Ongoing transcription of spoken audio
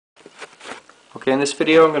Okay, in this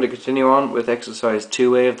video I'm going to continue on with exercise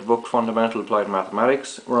 2A of the book Fundamental Applied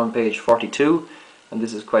Mathematics. We're on page 42 and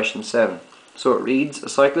this is question 7. So it reads, a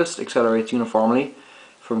cyclist accelerates uniformly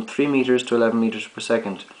from 3 meters to 11 meters per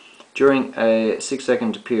second during a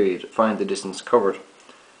 6-second period. Find the distance covered.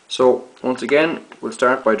 So once again we'll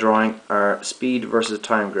start by drawing our speed versus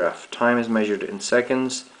time graph. Time is measured in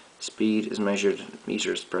seconds, speed is measured in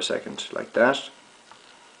meters per second, like that.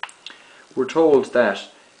 We're told that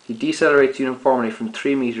he decelerates uniformly from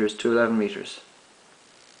 3 meters to 11 meters.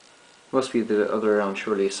 Must be the other way around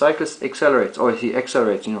surely. A cyclist accelerates, he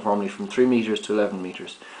accelerates uniformly from 3 meters to 11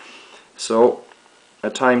 meters. So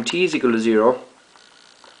at time t is equal to 0,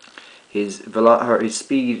 his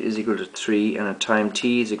speed is equal to 3, and at time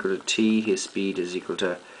t is equal to t, his speed is equal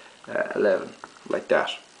to 11, like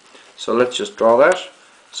that. So let's just draw that.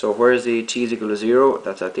 So where is the t is equal to 0?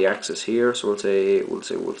 That's at the axis here. So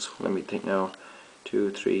let me think now.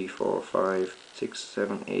 2, 3, 4, 5, 6,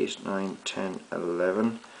 7, 8, 9, 10,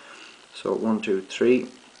 11. So 1, 2, 3.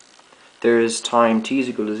 There is time t is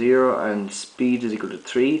equal to 0 and speed is equal to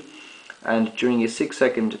 3, and during a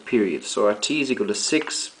 6-second period. So at t is equal to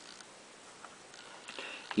 6,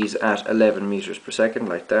 he's at 11 meters per second,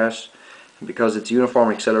 like that. And because it's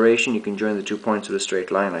uniform acceleration, you can join the 2 points with a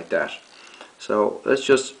straight line, like that. So let's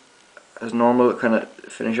just, as normal, kind of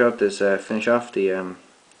finish off the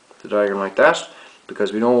diagram like that,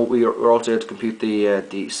 because we know we're also able to compute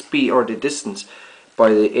the speed or the distance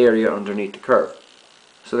by the area underneath the curve.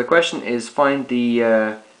 So the question is, find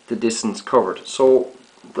the distance covered. So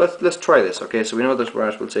let's try this. Okay, so we know that we're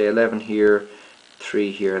at, we'll say 11 here,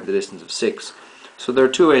 3 here, and the distance of 6. So there are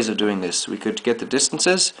two ways of doing this. We could get the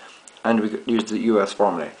distances, and we could use the US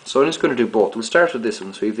formula. So I'm just going to do both. We'll start with this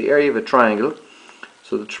one. So we have the area of a triangle.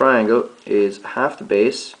 So the triangle is half the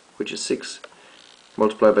base, which is 6,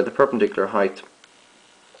 multiplied by the perpendicular height,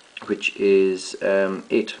 which is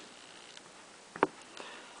 8.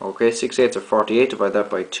 Okay, 6 eighths are 48. Divide that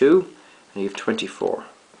by 2, and you have 24.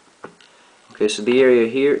 Okay, so the area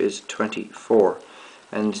here is 24,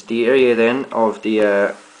 and the area then of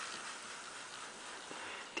the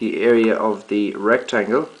area of the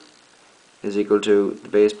rectangle is equal to the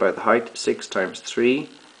base by the height. 6 times 3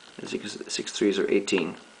 is equal to 6 threes are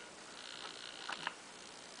 18.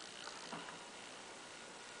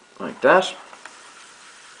 Like that.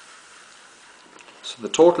 So the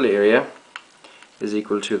total area is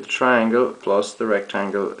equal to the triangle plus the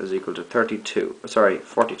rectangle is equal to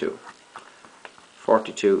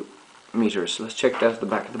 42 meters. Let's check that at the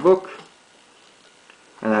back of the book,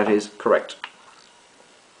 and that is correct.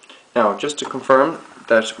 Now, just to confirm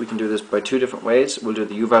that we can do this by two different ways, we'll do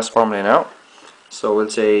the UVAST formula now. So we'll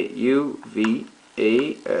say UVAST.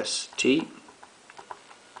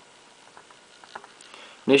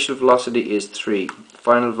 Initial velocity is 3,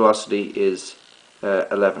 final velocity is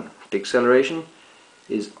 11. The acceleration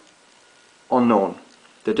is unknown,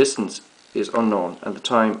 the distance is unknown, and the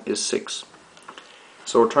time is 6.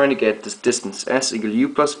 So we're trying to get this distance, s equal u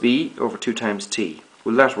plus v over 2 times t.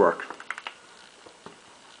 Will that work?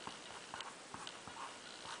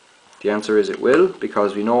 The answer is it will,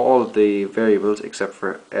 because we know all of the variables except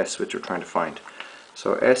for s, which we're trying to find.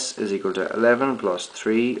 So s is equal to 11 plus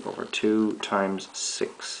 3 over 2 times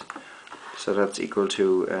 6. So that's equal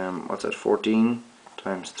to, 14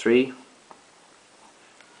 times 3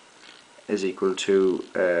 is equal to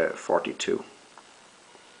 42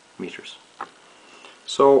 meters.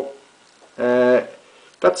 So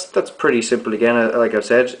that's pretty simple. Again, like I've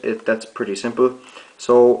said, that's pretty simple.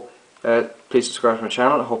 So please subscribe to my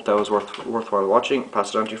channel. I hope that was worthwhile watching.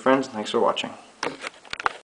 Pass it on to your friends. Thanks for watching.